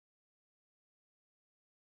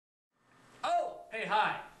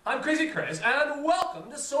hi, I'm Crazy Chris, and welcome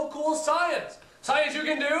to So Cool Science. Science you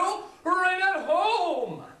can do right at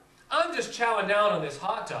home. I'm just chowing down on this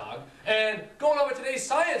hot dog and going over today's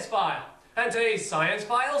science file. And today's science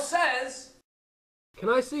file says... Can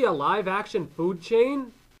I see a live-action food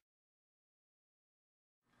chain?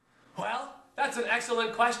 Well, that's an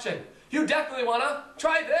excellent question. You definitely want to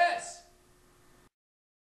try this.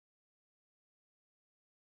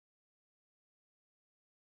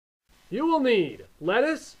 You will need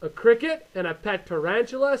lettuce, a cricket, and a pet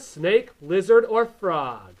tarantula, snake, lizard, or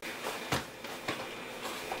frog.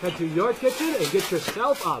 Head to your kitchen and get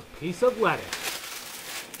yourself a piece of lettuce.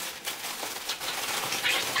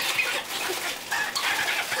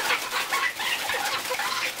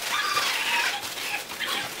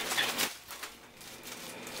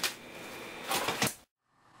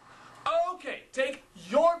 Okay, take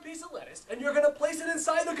your piece of lettuce and you're going to place it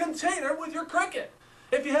inside the container with your cricket.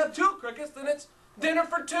 If you have 2 crickets, then it's dinner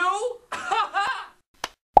for 2.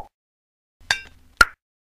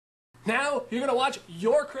 Now, you're going to watch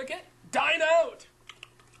your cricket dine out.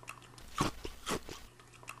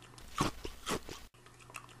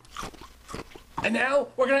 And now,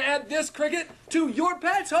 we're going to add this cricket to your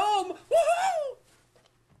pet's home. Woohoo!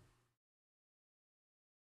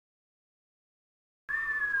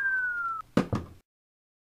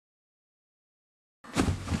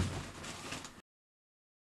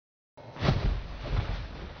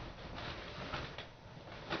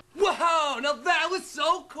 Wow, now that was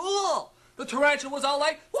so cool! The tarantula was all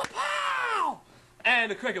like, wha-pow!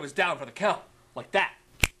 And the cricket was down for the count, like that.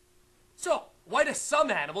 So, why do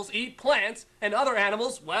some animals eat plants and other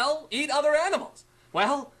animals, well, eat other animals?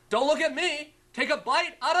 Well, don't look at me. Take a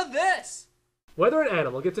bite out of this. Whether an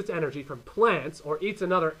animal gets its energy from plants or eats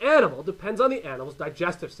another animal depends on the animal's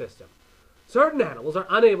digestive system. Certain animals are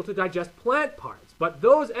unable to digest plant parts, but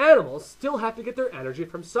those animals still have to get their energy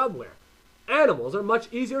from somewhere. Animals are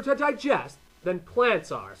much easier to digest than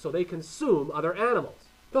plants are, so they consume other animals.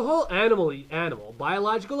 The whole animal-eat-animal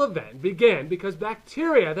biological event began because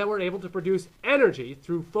bacteria that were able to produce energy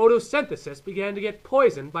through photosynthesis began to get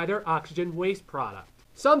poisoned by their oxygen waste product.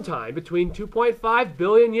 Sometime between 2.5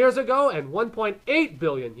 billion years ago and 1.8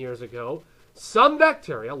 billion years ago, some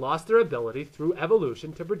bacteria lost their ability through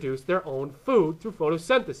evolution to produce their own food through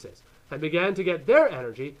photosynthesis and began to get their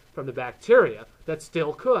energy from the bacteria that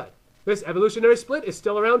still could. This evolutionary split is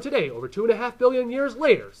still around today, over 2.5 billion years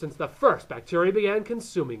later, since the first bacteria began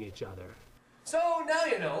consuming each other. So now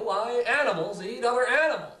you know why animals eat other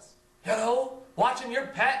animals. You know, watching your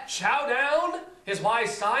pet chow down is why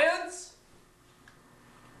science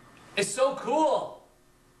is so cool.